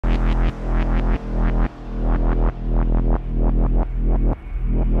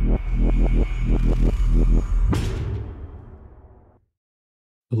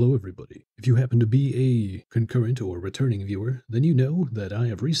Hello everybody. If you happen to be a concurrent or returning viewer, then you know that I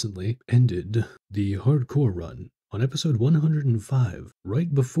have recently ended the hardcore run on episode 105,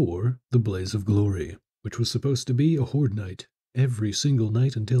 right before the Blaze of Glory, which was supposed to be a Horde night every single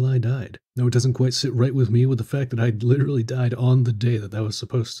night until I died. Now it doesn't quite sit right with me with the fact that I literally died on the day that was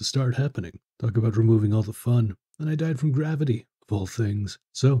supposed to start happening. Talk about removing all the fun. And I died from gravity, of all things.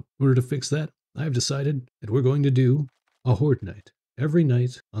 So, in order to fix that, I have decided that we're going to do a Horde night. Every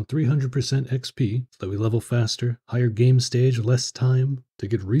night on 300% XP, so that we level faster, higher game stage, less time to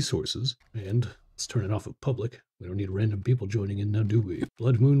get resources, and let's turn it off of public. We don't need random people joining in now, do we?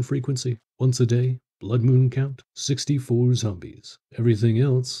 Blood moon frequency, once a day. Blood moon count, 64 zombies. Everything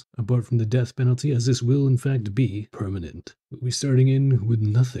else, apart from the death penalty, as this will in fact be permanent. We'll be starting in with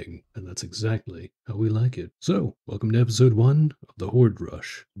nothing, and that's exactly how we like it. So, welcome to episode 1 of the Horde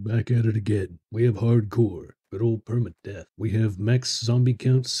Rush. Back at it again. We have hardcore. Good old permadeath. We have max zombie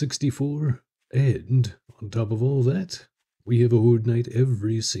count 64, and on top of all that, we have a Horde night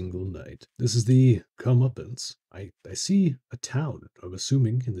every single night. This is the comeuppance. I see a town, I'm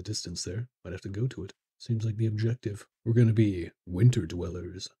assuming, in the distance there. Might have to go to it. Seems like the objective. We're going to be winter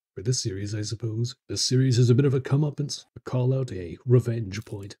dwellers for this series, I suppose. This series is a bit of a comeuppance, a call-out, a revenge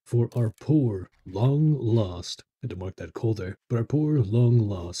point for our poor, long-lost, had to mark that coal there, but our poor,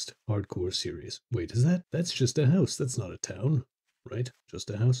 long-lost hardcore series. Wait, that's just a house, that's not a town, right? Just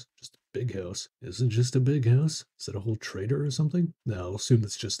a house? Just a big house. Is it just a big house? Is that a whole trader or something? No, I'll assume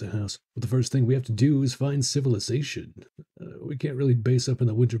that's just a house. But the first thing we have to do is find civilization. We can't really base up in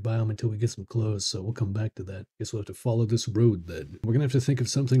the winter biome until we get some clothes, so we'll come back to that. Guess we'll have to follow this road then. We're gonna have to think of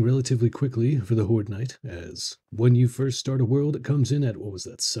something relatively quickly for the Horde night, as when you first start a world, it comes in at, what was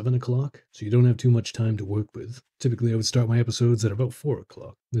that, 7 o'clock? So you don't have too much time to work with. Typically, I would start my episodes at about 4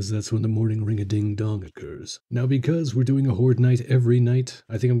 o'clock, as that's when the morning ring-a-ding-dong occurs. Now, because we're doing a Horde night every night,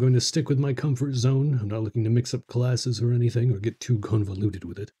 I think I'm going to stick with my comfort zone. I'm not looking to mix up classes or anything, or get too convoluted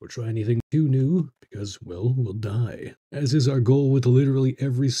with it, or try anything too new, because, well, we'll die. As is our goal with literally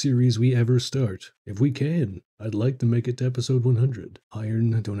every series we ever start. If we can, I'd like to make it to episode 100.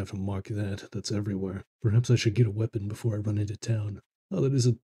 Iron, I don't have to mark that, that's everywhere. Perhaps I should get a weapon before I run into town. Oh, that is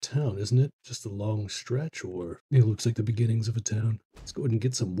a town, isn't it? Just a long stretch, or it looks like the beginnings of a town. Let's go ahead and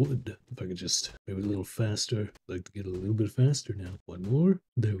get some wood. If I could just, maybe a little faster. I'd like to get a little bit faster now. One more.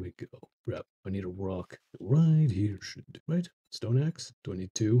 There we go. Crap, I need a rock. Right here should, right? Stone axe? Do I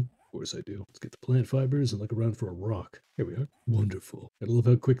need 2? Of course I do. Let's get the plant fibers and look around for a rock. Here we are. Wonderful. I love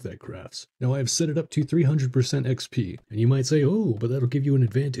how quick that crafts. Now I have set it up to 300% XP, and you might say, oh, but that'll give you an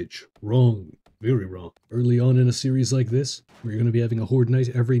advantage. Wrong. Very wrong. Early on in a series like this, where you're going to be having a Horde night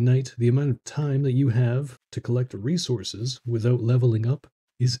every night, the amount of time that you have to collect resources without leveling up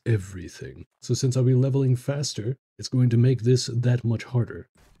is everything. So since I'll be leveling faster, it's going to make this that much harder,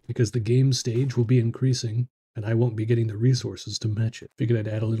 because the game stage will be increasing, and I won't be getting the resources to match it. Figured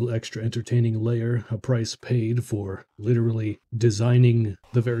I'd add a little extra entertaining layer, a price paid for literally designing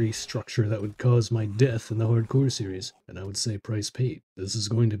the very structure that would cause my death in the hardcore series. And I would say price paid. This is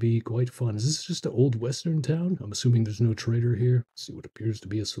going to be quite fun. Is this just an old western town? I'm assuming there's no trader here. Let's see what appears to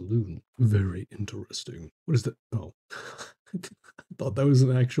be a saloon. Very interesting. What is that? Oh. I thought that was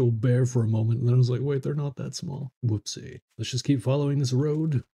an actual bear for a moment, and then I was like, wait, they're not that small. Whoopsie. Let's just keep following this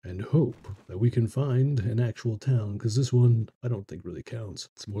road and hope that we can find an actual town, because this one, I don't think really counts.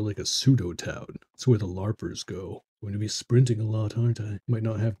 It's more like a pseudo-town. It's where the LARPers go. I'm going to be sprinting a lot, aren't I? Might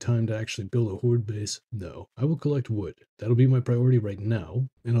not have time to actually build a horde base. No, I will collect wood. That'll be my priority right now,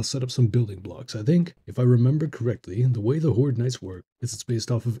 and I'll set up some building blocks. I think, if I remember correctly, the way the Horde nights work is it's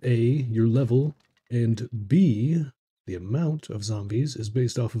based off of A, your level, and B, the amount of zombies is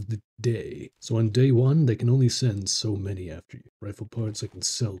based off of the day. So on day 1, they can only send so many after you. Rifle parts, I can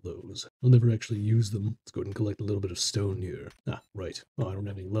sell those. I'll never actually use them. Let's go ahead and collect a little bit of stone here. Ah, right. Oh, I don't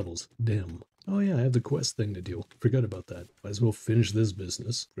have any levels. Damn. Oh yeah, I have the quest thing to do. Forgot about that. Might as well finish this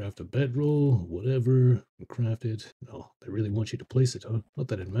business. Craft a bedroll, whatever, and craft it. Oh, they really want you to place it, huh? Not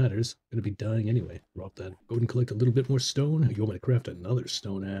that it matters. I'm gonna be dying anyway. Drop that. Go ahead and collect a little bit more stone. You want me to craft another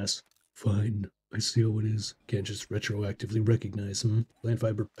stone ass? Fine. I see how it is. Can't just retroactively recognize them. Plant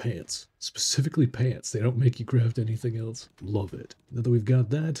fiber pants. Specifically pants. They don't make you craft anything else. Love it. Now that we've got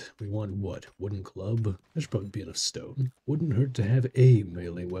that, we want what? Wooden club? That should probably be enough stone. Wouldn't hurt to have a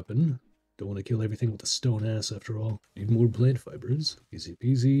melee weapon. Don't want to kill everything with a stone ass after all. Need more plant fibers. Easy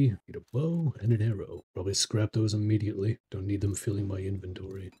peasy. Need a bow and an arrow. Probably scrap those immediately. Don't need them filling my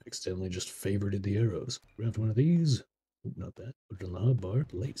inventory. Accidentally just favorited the arrows. Craft one of these. Oop, not that. Put it in the hotbar.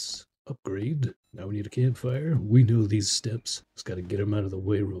 Lace. Upgrade. Now we need a campfire. We know these steps. Just gotta get them out of the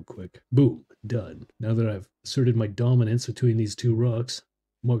way real quick. Boom. Done. Now that I've asserted my dominance between these two rocks,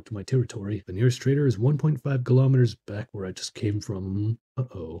 marked my territory. The nearest trader is 1.5 kilometers back where I just came from.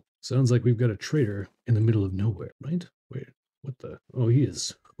 Uh-oh. Sounds like we've got a trader in the middle of nowhere, right? Wait, what the? Oh, he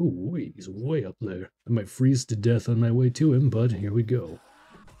is. Oh, wait, he's way up there. I might freeze to death on my way to him, but here we go.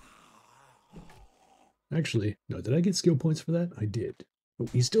 Actually, no, did I get skill points for that? I did. Oh,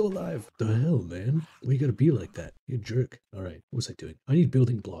 he's still alive. The hell, man? Why you gotta be like that? You jerk. Alright, what was I doing? I need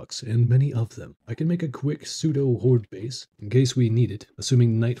building blocks, and many of them. I can make a quick pseudo-horde base, in case we need it,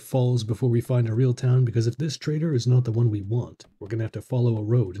 assuming night falls before we find a real town, because if this trader is not the one we want, we're gonna have to follow a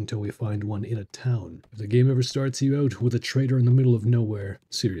road until we find one in a town. If the game ever starts you out with a trader in the middle of nowhere,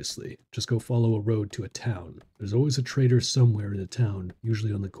 seriously, just go follow a road to a town. There's always a trader somewhere in a town,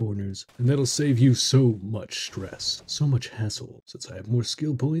 usually on the corners, and that'll save you so much stress, so much hassle. Since I have more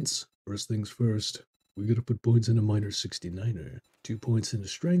skill points, first things first, we gotta put points in a minor 69er. 2 points into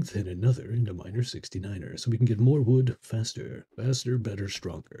strength and another into minor 69er, so we can get more wood faster. Faster, better,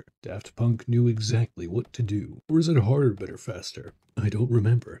 stronger. Daft Punk knew exactly what to do. Or is it harder, better, faster? I don't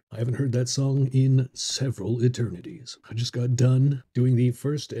remember. I haven't heard that song in several eternities. I just got done doing the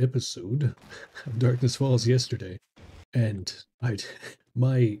first episode of Darkness Falls yesterday, and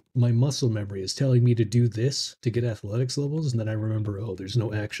my muscle memory is telling me to do this to get athletics levels, and then I remember, oh, there's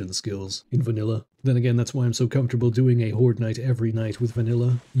no action skills in vanilla. Then again, that's why I'm so comfortable doing a horde night every night with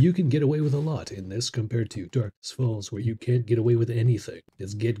vanilla. You can get away with a lot in this compared to Darkness Falls, where you can't get away with anything.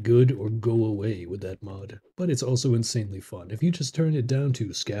 It's get good or go away with that mod. But it's also insanely fun. If you just turn it down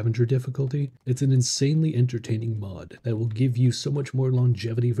to scavenger difficulty, it's an insanely entertaining mod that will give you so much more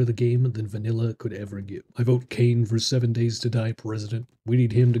longevity for the game than vanilla could ever give. I vote Kane for 7 Days to Die president. We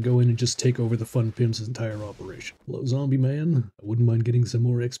need him to go in and just take over the Fun Pimp's entire operation. Hello, zombie man. I wouldn't mind getting some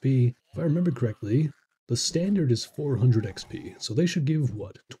more XP. If I remember correctly, the standard is 400 XP, so they should give,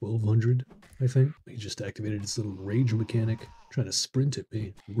 what, 1200, I think? He just activated his little rage mechanic, trying to sprint at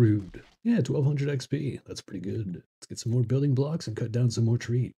me. Rude. Yeah, 1200 XP. That's pretty good. Let's get some more building blocks and cut down some more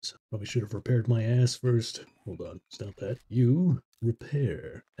trees. Probably should have repaired my ass first. Hold on, stop that. You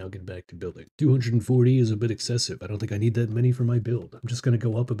repair. Now get back to building. 240 is a bit excessive. I don't think I need that many for my build. I'm just going to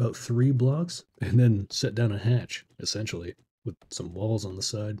go up about 3 blocks and then set down a hatch, essentially, with some walls on the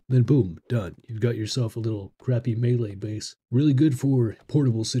side. Then boom, done. You've got yourself a little crappy melee base. Really good for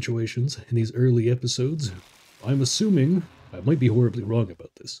portable situations in these early episodes. I'm assuming, I might be horribly wrong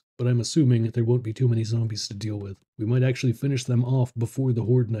about this, but I'm assuming there won't be too many zombies to deal with. We might actually finish them off before the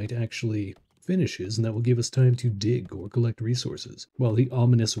Horde Night actually finishes, and that will give us time to dig or collect resources, while the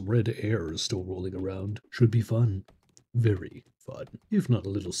ominous red air is still rolling around. Should be fun. Very fun. If not a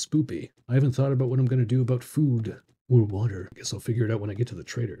little spoopy. I haven't thought about what I'm going to do about food or water. I guess I'll figure it out when I get to the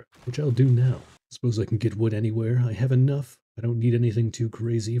trader, which I'll do now. Suppose I can get wood anywhere. I have enough. I don't need anything too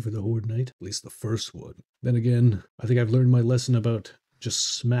crazy for the Horde Night, at least the first one. Then again, I think I've learned my lesson about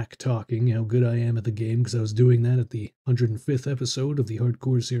just smack talking how good I am at the game, because I was doing that at the 105th episode of the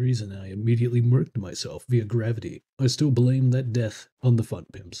Hardcore series, and I immediately murked myself via gravity. I still blame that death on the Fun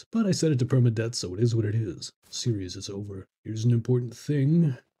Pimps, but I set it to permadeath, so it is what it is. Series is over. Here's an important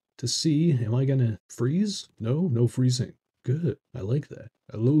thing to see. Am I gonna freeze? No, no freezing. Good. I like that.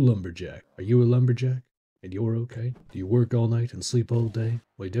 Hello, lumberjack. Are you a lumberjack? And you're okay? Do you work all night and sleep all day?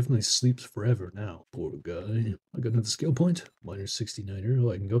 Well, he definitely sleeps forever now. Poor guy. I got another skill point. Minor 69er. Oh,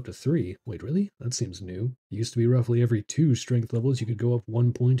 I can go up to 3. Wait, really? That seems new. It used to be roughly every 2 strength levels you could go up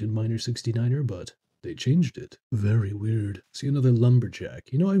 1 point in minor 69er, but they changed it. Very weird. See another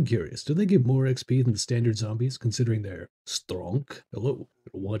lumberjack. You know, I'm curious. Do they give more XP than the standard zombies, considering they're strong? Hello.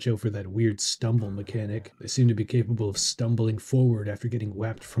 Watch out for that weird stumble mechanic. They seem to be capable of stumbling forward after getting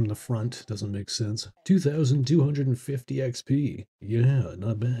whapped from the front. Doesn't make sense. 2,250 XP. Yeah,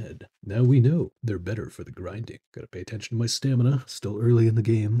 not bad. Now we know they're better for the grinding. Gotta pay attention to my stamina. Still early in the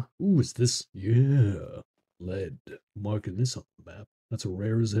game. Ooh, is this? Yeah. Lead. Marking this on the map. That's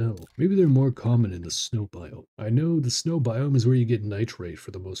rare as hell. Maybe they're more common in the snow biome. I know the snow biome is where you get nitrate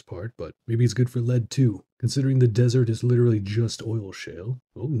for the most part, but maybe it's good for lead too, considering the desert is literally just oil shale.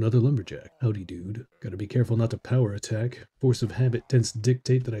 Oh, another lumberjack. Howdy, dude. Gotta be careful not to power attack. Force of habit tends to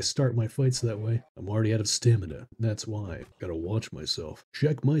dictate that I start my fights that way. I'm already out of stamina. That's why. Gotta watch myself.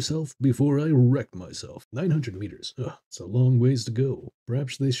 Check myself before I wreck myself. 900 meters. Ugh, it's a long ways to go.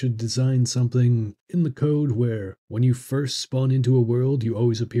 Perhaps they should design something in the code where when you first spawn into a world, you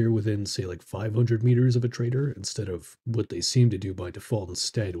always appear within, say, like 500 meters of a trader, instead of what they seem to do by default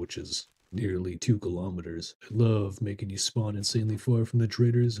instead, which is nearly 2 kilometers. I love making you spawn insanely far from the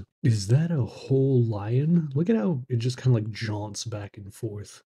traders. Is that a whole lion? Look at how it just kind of like jaunts back and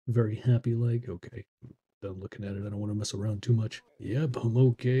forth. Very happy like. Okay, done looking at it. I don't want to mess around too much. Yep, I'm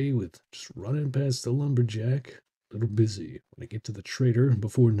okay with just running past the lumberjack. a little busy when I get to the trader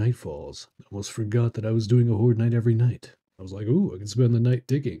before night falls. I almost forgot that I was doing a horde night every night. I was like, ooh, I can spend the night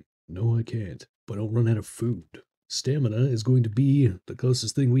digging. No, I can't. But I don't run out of food. Stamina is going to be the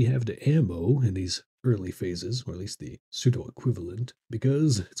closest thing we have to ammo in these early phases, or at least the pseudo-equivalent,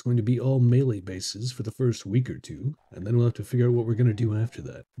 because it's going to be all melee bases for the first week or two, and then we'll have to figure out what we're going to do after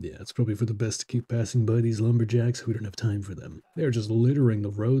that. Yeah, it's probably for the best to keep passing by these lumberjacks. We don't have time for them. They're just littering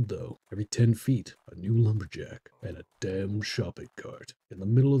the road, though. Every 10 feet, a new lumberjack, and a damn shopping cart. In the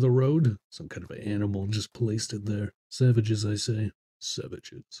middle of the road, some kind of animal just placed it there. Savages, I say.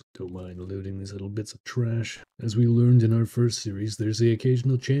 Savages. Don't mind looting these little bits of trash. As we learned in our first series, there's the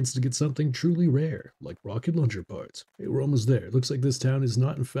occasional chance to get something truly rare, like rocket launcher parts. Hey, we're almost there. It looks like this town is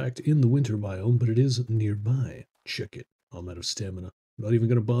not in fact in the winter biome, but it is nearby. Check it. I'm out of stamina. Not even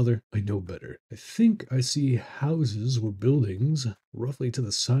gonna bother. I know better. I think I see houses or buildings roughly to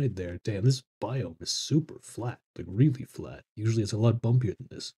the side there. Damn, this biome is super flat. Like really flat. Usually it's a lot bumpier than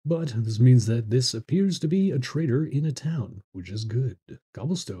this. But this means that this appears to be a trader in a town, which is good.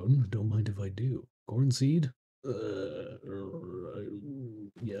 Cobblestone, don't mind if I do. Corn seed?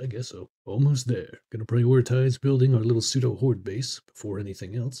 Yeah, I guess so. Almost there. Gonna prioritize building our little pseudo-horde base before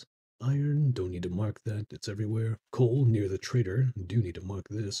anything else. Iron, don't need to mark that, it's everywhere. Coal, near the trader, do need to mark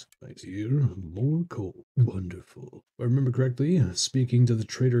this. Right here, more coal. Wonderful. If I remember correctly, speaking to the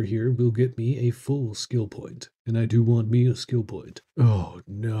trader here will get me a full skill point. And I do want me a skill point. Oh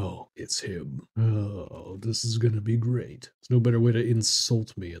no, it's him. Oh, this is gonna be great. There's no better way to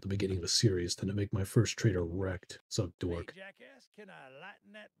insult me at the beginning of a series than to make my first trader wrecked. Suck dork. Hey, jackass, can I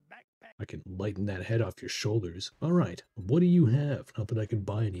lighten that backpack? I can lighten that head off your shoulders. Alright, what do you have? Not that I can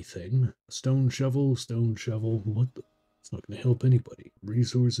buy anything. A stone shovel, what the? It's not going to help anybody.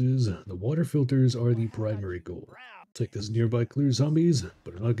 Resources. The water filters are the primary goal. Take this nearby clear zombies,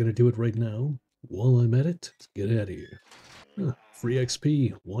 but I'm not going to do it right now. While I'm at it, let's get out of here. Free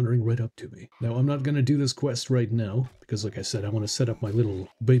XP wandering right up to me. Now, I'm not going to do this quest right now, because like I said, I want to set up my little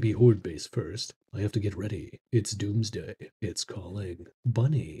baby horde base first. I have to get ready. It's doomsday. It's calling.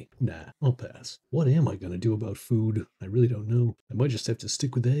 Bunny. Nah, I'll pass. What am I going to do about food? I really don't know. I might just have to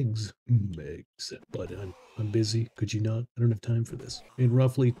stick with eggs. Eggs. But I'm busy. Could you not? I don't have time for this. In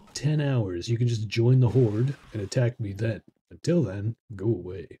roughly 10 hours, you can just join the horde and attack me then. Until then, go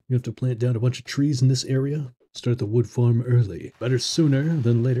away. You have to plant down a bunch of trees in this area. Start the wood farm early. Better sooner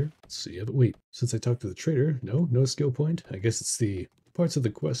than later. Let's see. But wait, since I talked to the trader, no skill point? I guess it's the parts of the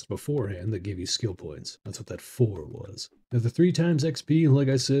quest beforehand that gave you skill points. That's what that 4 was. Now the 3 times XP, like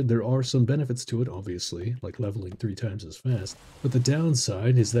I said, there are some benefits to it, obviously, like leveling 3 times as fast. But the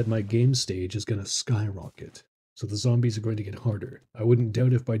downside is that my game stage is going to skyrocket. So the zombies are going to get harder. I wouldn't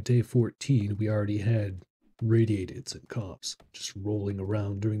doubt if by day 14 we already had radiateds and cops just rolling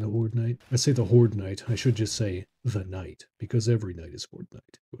around during the horde night. I say the horde night, I should just say the night, because every night is horde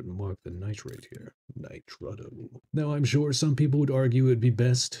night. Go ahead and mark the night right here. Nitrado. Now I'm sure some people would argue it'd be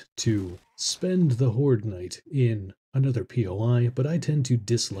best to spend the horde night in another POI, but I tend to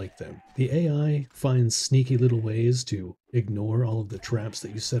dislike them. The AI finds sneaky little ways to ignore all of the traps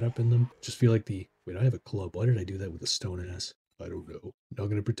that you set up in them. Just feel like wait, I have a club. Why did I do that with a stone ass? I don't know. Not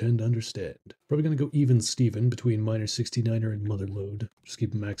gonna pretend to understand. Probably gonna go even Steven between Miner 69er and Motherlode. Just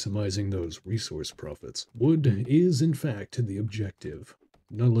keep maximizing those resource profits. Wood is, in fact, the objective.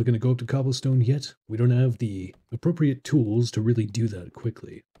 Not looking to go up to cobblestone yet. We don't have the appropriate tools to really do that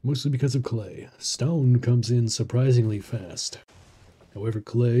quickly. Mostly because of clay. Stone comes in surprisingly fast. However,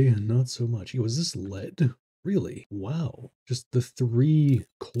 clay, not so much. Yo, is this lead? Really? Wow. Just the 3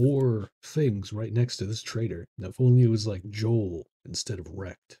 core things right next to this trader. Now, if only it was like Joel instead of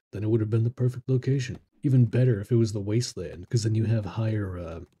wrecked, then it would have been the perfect location. Even better if it was the wasteland, because then you have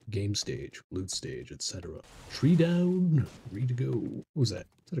higher game stage, loot stage, etc. Tree down, ready to go. What was that?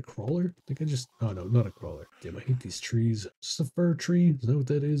 Is that a crawler? I think I just... Oh no, not a crawler. Damn, I hate these trees. Just a fir tree? Is that what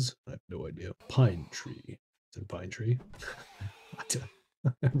that is? I have no idea. Pine tree. Is it a pine tree? What?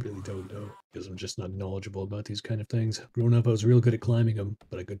 I really don't know, because I'm just not knowledgeable about these kind of things. Growing up, I was real good at climbing them,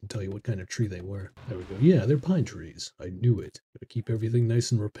 but I couldn't tell you what kind of tree they were. There we go. Yeah, they're pine trees. I knew it. Gotta keep everything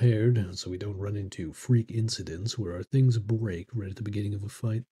nice and repaired, so we don't run into freak incidents where our things break right at the beginning of a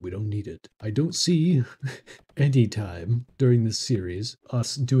fight. We don't need it. I don't see any time during this series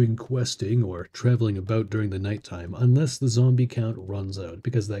us doing questing or traveling about during the nighttime unless the zombie count runs out,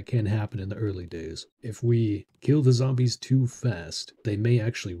 because that can happen in the early days. If we kill the zombies too fast, they may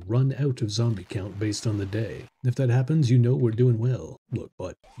actually run out of zombie count based on the day. If that happens, you know we're doing well. Look,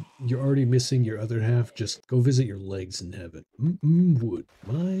 but you're already missing your other half. Just go visit your legs in heaven. Wood.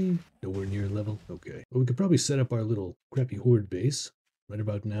 Am I nowhere near level? Okay. Well, we could probably set up our little crappy horde base right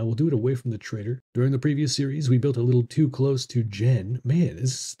about now. We'll do it away from the trader. During the previous series, we built a little too close to Jen. Man,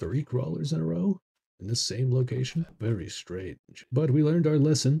 is 3 crawlers in a row? In the same location? Very strange. But we learned our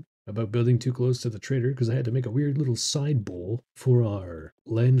lesson about building too close to the trader because I had to make a weird little side bowl for our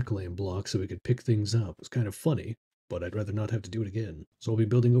land claim block so we could pick things up. It was kind of funny, but I'd rather not have to do it again. So I'll be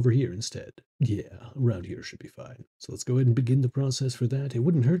building over here instead. Yeah, around here should be fine. So let's go ahead and begin the process for that. It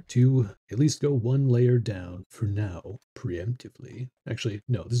wouldn't hurt to at least go 1 layer down for now, preemptively. Actually,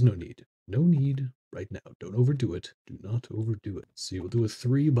 no, there's no need. No need right now. Don't overdo it. Do not overdo it. See, we'll do a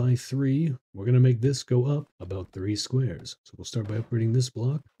 3 by 3. We're going to make this go up about 3 squares. So we'll start by upgrading this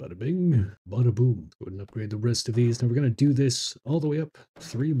block. Bada bing, bada boom. Go ahead and upgrade the rest of these. Now we're going to do this all the way up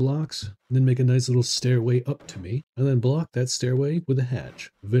 3 blocks, and then make a nice little stairway up to me, and then block that stairway with a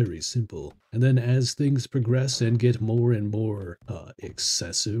hatch. Very simple. And then as things progress and get more and more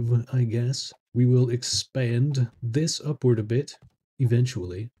excessive, I guess, we will expand this upward a bit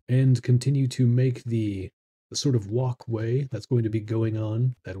eventually, and continue to make the sort of walkway that's going to be going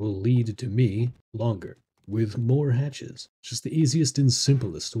on that will lead to me longer, with more hatches. It's just the easiest and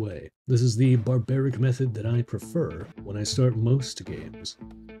simplest way. This is the barbaric method that I prefer when I start most games.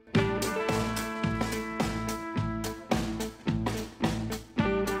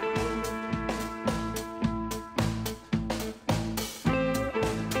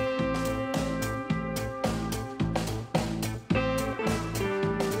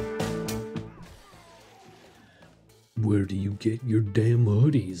 Where do you get your damn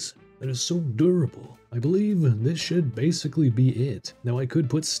hoodies? That is so durable. I believe this should basically be it. Now I could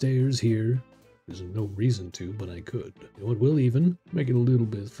put stairs here. There's no reason to, but I could. You know what, we'll even make it a little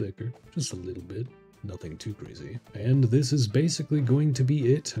bit thicker. Just a little bit. Nothing too crazy. And this is basically going to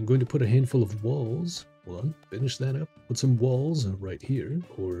be it. I'm going to put a handful of walls. Hold on, finish that up. Put some walls right here,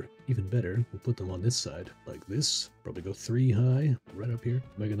 or even better, we'll put them on this side, like this. Probably go 3 high, right up here.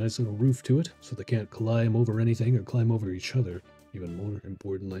 Make a nice little roof to it, so they can't climb over anything or climb over each other. Even more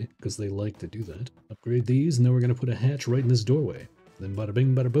importantly, because they like to do that. Upgrade these, and now we're going to put a hatch right in this doorway. Then bada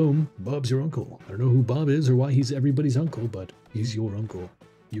bing, bada boom, Bob's your uncle. I don't know who Bob is or why he's everybody's uncle, but he's your uncle.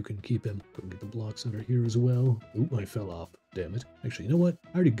 You can keep him. Go get the blocks under here as well. Ooh, I fell off. Damn it. Actually, you know what?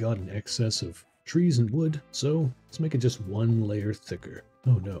 I already got an excess of trees and wood, so let's make it just 1 layer thicker.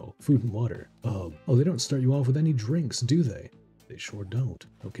 Oh no, food and water. Oh, they don't start you off with any drinks, do they? They sure don't.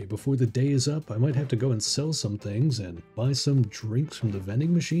 Okay, before the day is up, I might have to go and sell some things and buy some drinks from the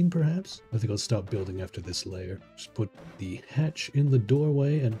vending machine, perhaps? I think I'll stop building after this layer. Just put the hatch in the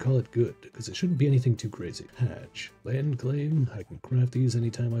doorway and call it good, because it shouldn't be anything too crazy. Hatch. Land claim. I can craft these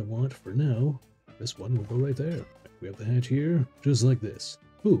anytime I want. For now, this one will go right there. We have the hatch here, just like this.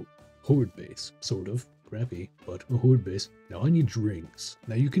 Ooh. Horde base, sort of. Crappy, but a horde base. Now I need drinks.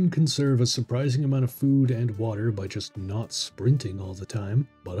 Now you can conserve a surprising amount of food and water by just not sprinting all the time,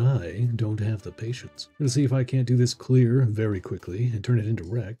 but I don't have the patience. I'm gonna see if I can't do this clear very quickly and turn it into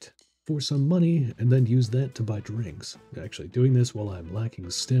wrecked for some money and then use that to buy drinks. Actually, doing this while I'm lacking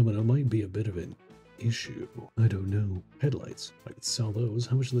stamina might be a bit of an issue. I don't know. Headlights. I could sell those.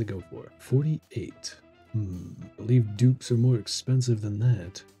 How much do they go for? 48. I believe dukes are more expensive than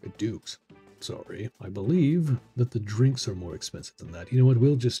that. Dukes. Sorry. I believe that the drinks are more expensive than that. You know what?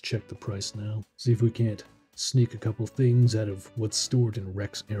 We'll just check the price now. See if we can't sneak a couple things out of what's stored in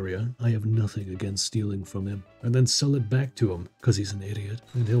Rex's area. I have nothing against stealing from him. And then sell it back to him, because he's an idiot.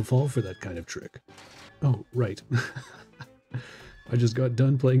 And he'll fall for that kind of trick. Oh, right. I just got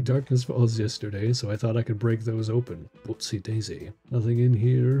done playing Darkness Falls yesterday, so I thought I could break those open. Whoopsie daisy. Nothing in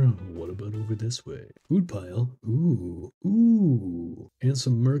here. What about over this way? Food pile. Ooh. And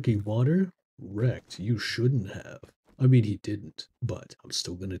some murky water? Wrecked. You shouldn't have. I mean, he didn't, but I'm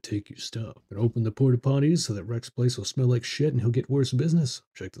still gonna take your stuff. Gonna open the porta potties so that Rex's place will smell like shit and he'll get worse business.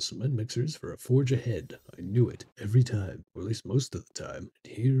 Check the cement mixers for a forge ahead. I knew it every time, or at least most of the time.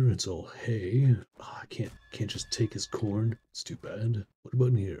 And here it's all hay. I can't just take his corn. It's too bad. What about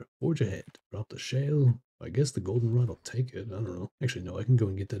in here? Forge ahead. Drop the shale. I guess the goldenrod will take it. I don't know. Actually, no, I can go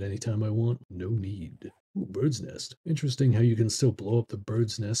and get that anytime I want. No need. Ooh, bird's nest. Interesting how you can still blow up the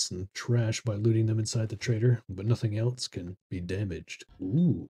bird's nests and trash by looting them inside the trader, but nothing else can be damaged.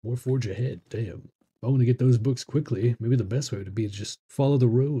 Ooh, more forge ahead. Damn. If I want to get those books quickly, maybe the best way would be to just follow the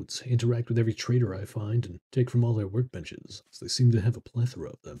roads, interact with every trader I find, and take from all their workbenches, so they seem to have a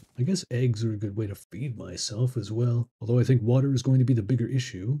plethora of them. I guess eggs are a good way to feed myself as well, although I think water is going to be the bigger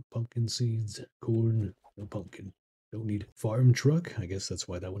issue. Pumpkin seeds, corn, no pumpkin. Don't need farm truck. I guess that's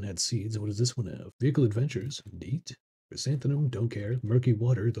why that one had seeds. What does this one have? Vehicle adventures. Neat. Chrysanthemum, don't care. Murky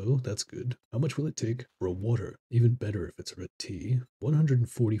water, though, that's good. How much will it take for a water? Even better if it's a tea.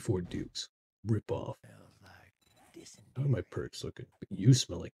 144 dukes. Rip off. How are my perks looking? You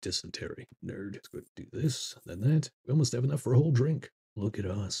smell like dysentery, nerd. Let's go do this, then that. We almost have enough for a whole drink. Look at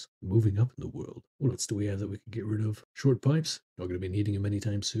us, moving up in the world. What else do we have that we could get rid of? Short pipes? Not going to be needing them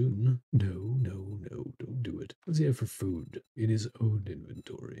anytime soon. No, no, no, don't do it. What's he have for food? In his own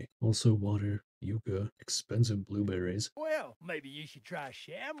inventory. Also water, yucca, expensive blueberries. Well, maybe you should try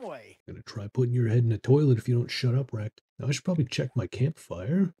Shamway. Gonna try putting your head in a toilet if you don't shut up, Rect. Now I should probably check my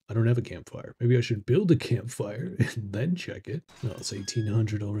campfire. I don't have a campfire. Maybe I should build a campfire and then check it. Oh, it's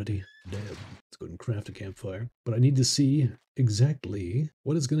 1800 already. Damn. Let's go ahead and craft a campfire. But I need to see exactly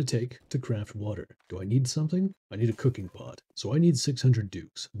what it's going to take to craft water. Do I need something? I need a cooking pot. So I need 600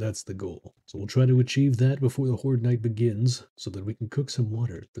 dukes. That's the goal. So we'll try to achieve that before the Horde night begins so that we can cook some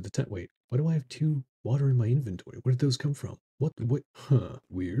water for the tent. Wait, why do I have 2 water in my inventory? Where did those come from? What? Huh,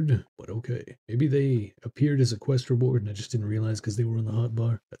 weird, but okay. Maybe they appeared as a quest reward and I just didn't realize because they were on the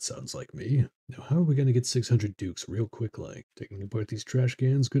hotbar. That sounds like me. Now, how are we going to get 600 dukes real quick like? Taking apart these trash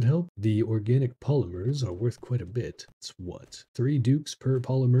cans could help. The organic polymers are worth quite a bit. It's what? 3 dukes per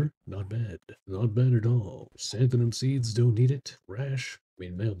polymer? Not bad. Not bad at all. Xanthanum seeds, don't need it. Rash.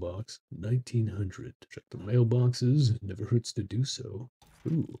 Mailbox. 1900. Check the mailboxes. It never hurts to do so.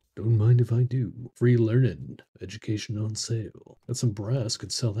 Ooh, don't mind if I do. Free learning. Education on sale. Got some brass,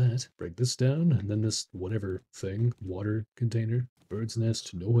 could sell that. Break this down, and then this whatever thing, water container. Bird's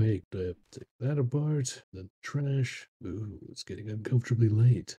nest, no egg. Take that apart. Then trash. Ooh, it's getting uncomfortably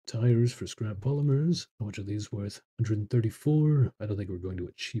late. Tires for scrap polymers. How much are these worth? 134. I don't think we're going to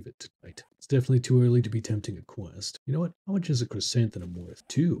achieve it tonight. It's definitely too early to be tempting a quest. You know what? How much is a chrysanthemum worth?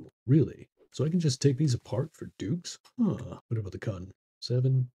 2. Really? So I can just take these apart for dukes? Huh. What about the cotton?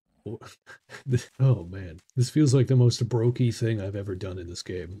 7, 4. Oh man, this feels like the most brokey thing I've ever done in this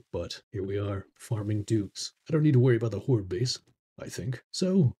game, but here we are, farming dukes. I don't need to worry about the Horde base, I think,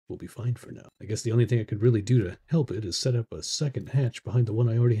 so we'll be fine for now. I guess the only thing I could really do to help it is set up a second hatch behind the one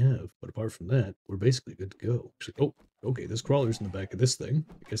I already have, but apart from that, we're basically good to go. Actually, oh, okay, there's crawlers in the back of this thing.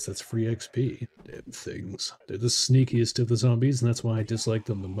 I guess that's free XP. Damn things. They're the sneakiest of the zombies, and that's why I dislike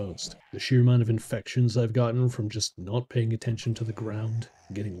them the most. The sheer amount of infections I've gotten from just not paying attention to the ground,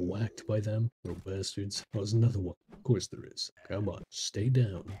 getting whacked by them. Little bastards. Oh, there's another one. Of course there is. Come on, stay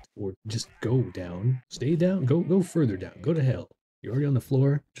down. Or just go down. Stay down. Go further down. Go to hell. You're already on the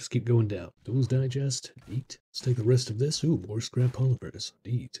floor. Just keep going down. Tools digest. Eat. Let's take the rest of this. Ooh, more scrap polymers.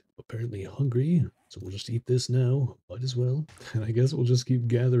 Eat. Apparently hungry. So we'll just eat this now. Might as well. And I guess we'll just keep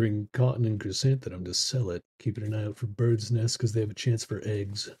gathering cotton and chrysanthemum to sell it. Keeping an eye out for birds' nests because they have a chance for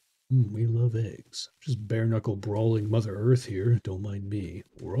eggs. We love eggs. Just bare knuckle brawling Mother Earth here. Don't mind me.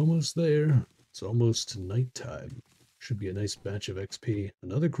 We're almost there. It's almost nighttime. Should be a nice batch of XP.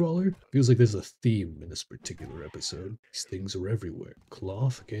 Another crawler? Feels like there's a theme in this particular episode. These things are everywhere.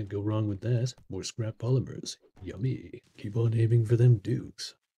 Cloth, can't go wrong with that. More scrap polymers. Yummy. Keep on aiming for them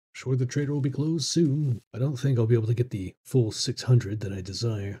dukes. Sure, the trader will be closed soon. I don't think I'll be able to get the full 600 that I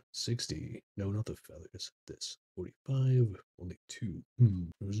desire. 60. No, not the feathers. This. 45. Only 2.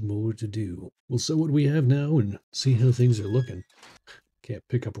 There's more to do. We'll sell what we have now and see how things are looking. Can't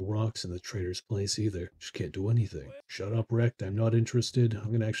pick up rocks in the trader's place either. Just can't do anything. Shut up, Rect. I'm not interested.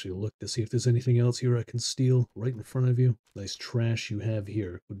 I'm gonna actually look to see if there's anything else here I can steal right in front of you. Nice trash you have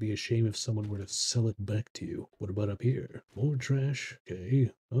here. Would be a shame if someone were to sell it back to you. What about up here? More trash. Okay.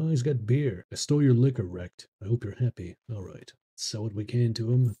 Oh, he's got beer. I stole your liquor, Rect. I hope you're happy. Alright. Sell what we can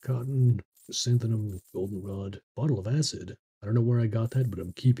to him. Cotton, chrysanthemum, goldenrod, bottle of acid. I don't know where I got that, but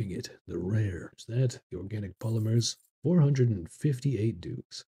I'm keeping it. They're rare. Is that the organic polymers? 458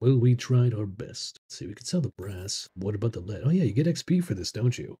 dukes. Well, we tried our best. Let's see, we could sell the brass. What about the lead? Oh yeah, you get XP for this,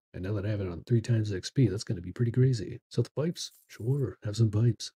 don't you? And now that I have it on 3 times XP, that's going to be pretty crazy. Sell the pipes? Sure, have some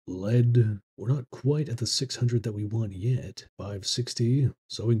pipes. Lead? We're not quite at the 600 that we want yet. 560.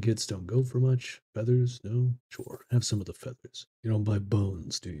 Sewing kits don't go for much. Feathers? No? Sure, have some of the feathers. You don't buy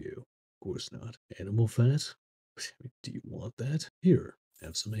bones, do you? Of course not. Animal fat? Do you want that? Here,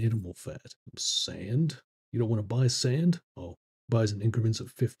 have some animal fat. Sand? You don't want to buy sand? Oh, buys in increments of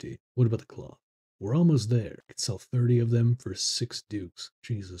 50. What about the cloth? We're almost there. Could sell 30 of them for 6 dukes.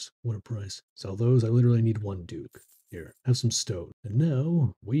 Jesus, what a price. Sell those, I literally need 1 duke. Here, have some stone. And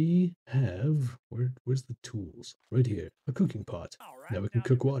now we have, where's the tools? Right here, a cooking pot. Now we can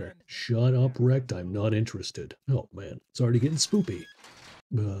cook water. Shut up, Rect, I'm not interested. Oh man, it's already getting spoopy.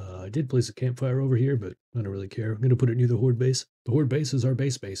 I did place a campfire over here, but I don't really care. I'm going to put it near the Horde base. The Horde base is our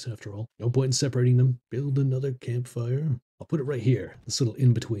base, after all. No point in separating them. Build another campfire. I'll put it right here, this little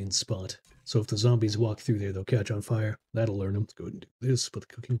in-between spot. So if the zombies walk through there, they'll catch on fire. That'll learn them. Let's go ahead and do this. Put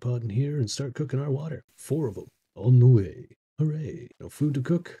the cooking pot in here and start cooking our water. 4 of them. On the way. Hooray. No food to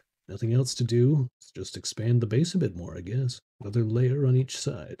cook? Nothing else to do. Let's just expand the base a bit more, I guess. Another layer on each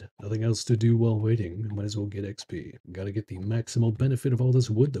side. Nothing else to do while waiting. Might as well get XP. Gotta get the maximal benefit of all this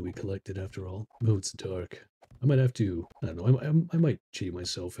wood that we collected after all. Oh, it's dark. I might have to, I don't know, I might cheat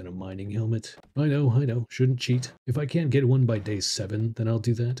myself in a mining helmet. I know, shouldn't cheat. If I can't get one by day 7, then I'll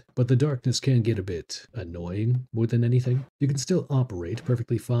do that. But the darkness can get a bit annoying more than anything. You can still operate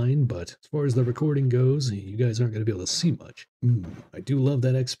perfectly fine, but as far as the recording goes, you guys aren't going to be able to see much. I do love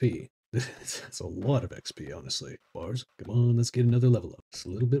that XP. That's a lot of XP, honestly. Bars, come on, let's get another level up. Just a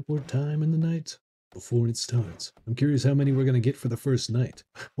little bit more time in the night before it starts. I'm curious how many we're going to get for the first night.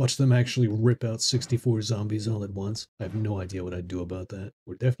 Watch them actually rip out 64 zombies all at once. I have no idea what I'd do about that.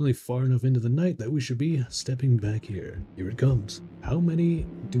 We're definitely far enough into the night that we should be stepping back here. Here it comes. How many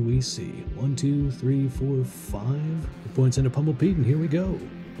do we see? 1, 2, 3, 4, 5. It points into Pummel Pete, and here we go.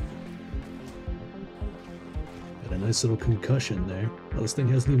 Got a nice little concussion there. Oh, this thing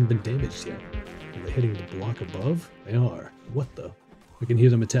hasn't even been damaged yet. Are they hitting the block above? They are. What the? I can hear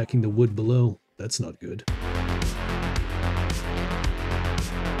them attacking the wood below. That's not good.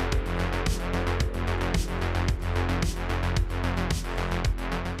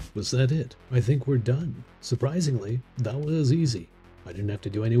 Was that it? I think we're done. Surprisingly, that was easy. I didn't have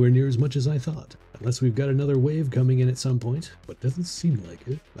to do anywhere near as much as I thought. Unless we've got another wave coming in at some point, but doesn't seem like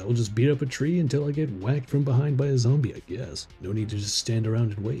it. I will just beat up a tree until I get whacked from behind by a zombie, I guess. No need to just stand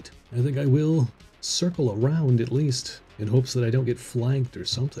around and wait. I think I will circle around at least, in hopes that I don't get flanked or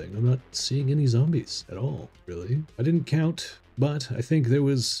something. I'm not seeing any zombies at all, really. I didn't count, but I think there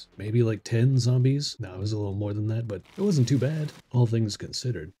was maybe like 10 zombies. No, it was a little more than that, but it wasn't too bad, all things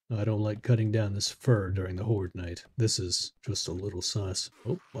considered. I don't like cutting down this fur during the Horde night. This is just a little sus.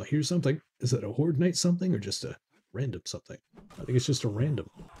 Oh, I hear something. Is that a Horde night something or just a random something? I think it's just a random.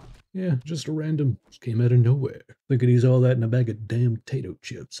 Yeah, just a random. Just came out of nowhere. Look at he's all that in a bag of damn tato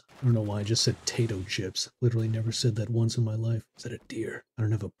chips. I don't know why I just said tato chips. Literally never said that once in my life. Is that a deer? I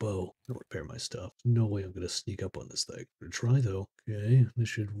don't have a bow. I don't repair my stuff. No way I'm gonna sneak up on this thing. I'm gonna try though. Okay, this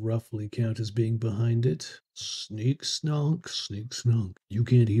should roughly count as being behind it. Sneak snonk, sneak snonk. You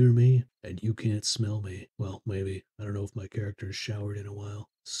can't hear me, and you can't smell me. Well, maybe. I don't know if my character's showered in a while.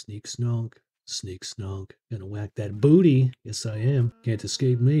 Sneak snonk. Sneak snonk. Gonna whack that booty. Yes, I am. Can't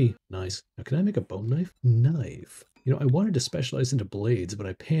escape me. Nice. Now, can I make a bone knife? Knife. You know, I wanted to specialize into blades, but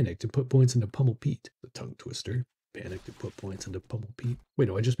I panicked and put points into Pummel Pete. The tongue twister. Panicked and put points into Pummel Pete. Wait,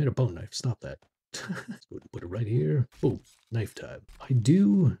 no, I just made a bone knife. Stop that. Let's go ahead and put it right here. Boom. Knife time. I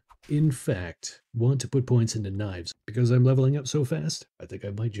do, in fact, want to put points into knives. Because I'm leveling up so fast, I think I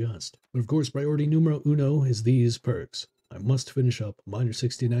might just. But of course, priority numero uno is these perks. I must finish up Miner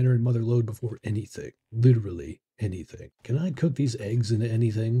 69er and Mother Load before anything. Literally anything. Can I cook these eggs into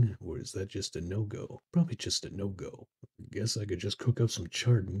anything? Or is that just a no-go? Probably just a no-go. I guess I could just cook up some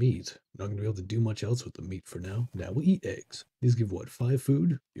charred meat. Not gonna be able to do much else with the meat for now. Now we'll eat eggs. These give what, 5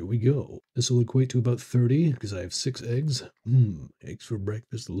 food? Here we go. This will equate to about 30, because I have 6 eggs. Eggs for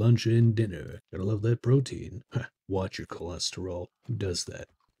breakfast, lunch, and dinner. Gotta love that protein. Ha, watch your cholesterol. Who does that?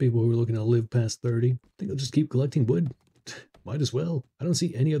 People who are looking to live past 30. Think I'll just keep collecting wood? Might as well. I don't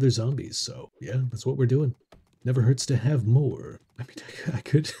see any other zombies, so yeah, that's what we're doing. Never hurts to have more. I mean, I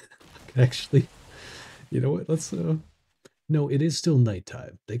could actually, you know what, let's, no, it is still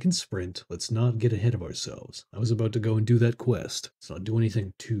nighttime. They can sprint. Let's not get ahead of ourselves. I was about to go and do that quest. Let's not do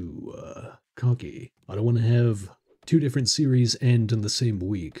anything too, cocky. I don't want to have 2 different series end in the same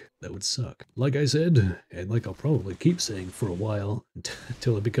week. That would suck. Like I said, and like I'll probably keep saying for a while,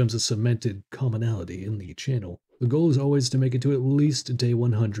 until it becomes a cemented commonality in the channel, the goal is always to make it to at least day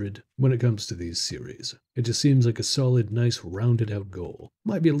 100 when it comes to these series. It just seems like a solid, nice, rounded out goal.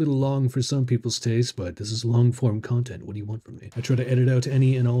 Might be a little long for some people's taste, but this is long-form content. What do you want from me? I try to edit out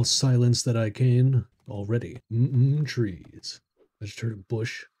any and all silence that I can already. Trees. I just heard a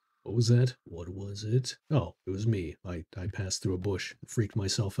bush. What was that? What was it? Oh, it was me. I passed through a bush and freaked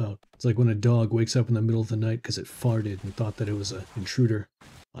myself out. It's like when a dog wakes up in the middle of the night because it farted and thought that it was an intruder.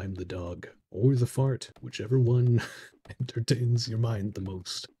 I'm the dog. Or the fart. Whichever one entertains your mind the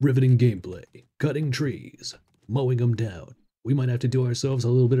most. Riveting gameplay. Cutting trees. Mowing them down. We might have to do ourselves a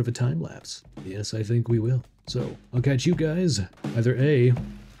little bit of a time lapse. Yes, I think we will. So, I'll catch you guys either A,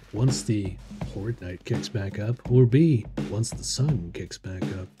 once the Horde night kicks back up, or B, once the sun kicks back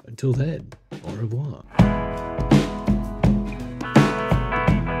up. Until then, au revoir.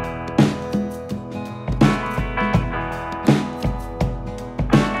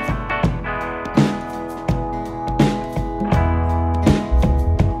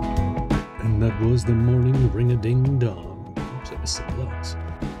 And that was the morning ring-a-ding-dong. Oops, I missed some blocks.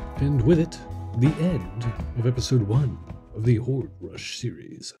 And with it, the end of episode 1 of the Horde Rush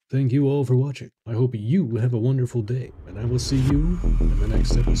series. Thank you all for watching. I hope you have a wonderful day, and I will see you in the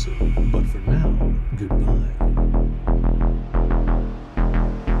next episode. But for now,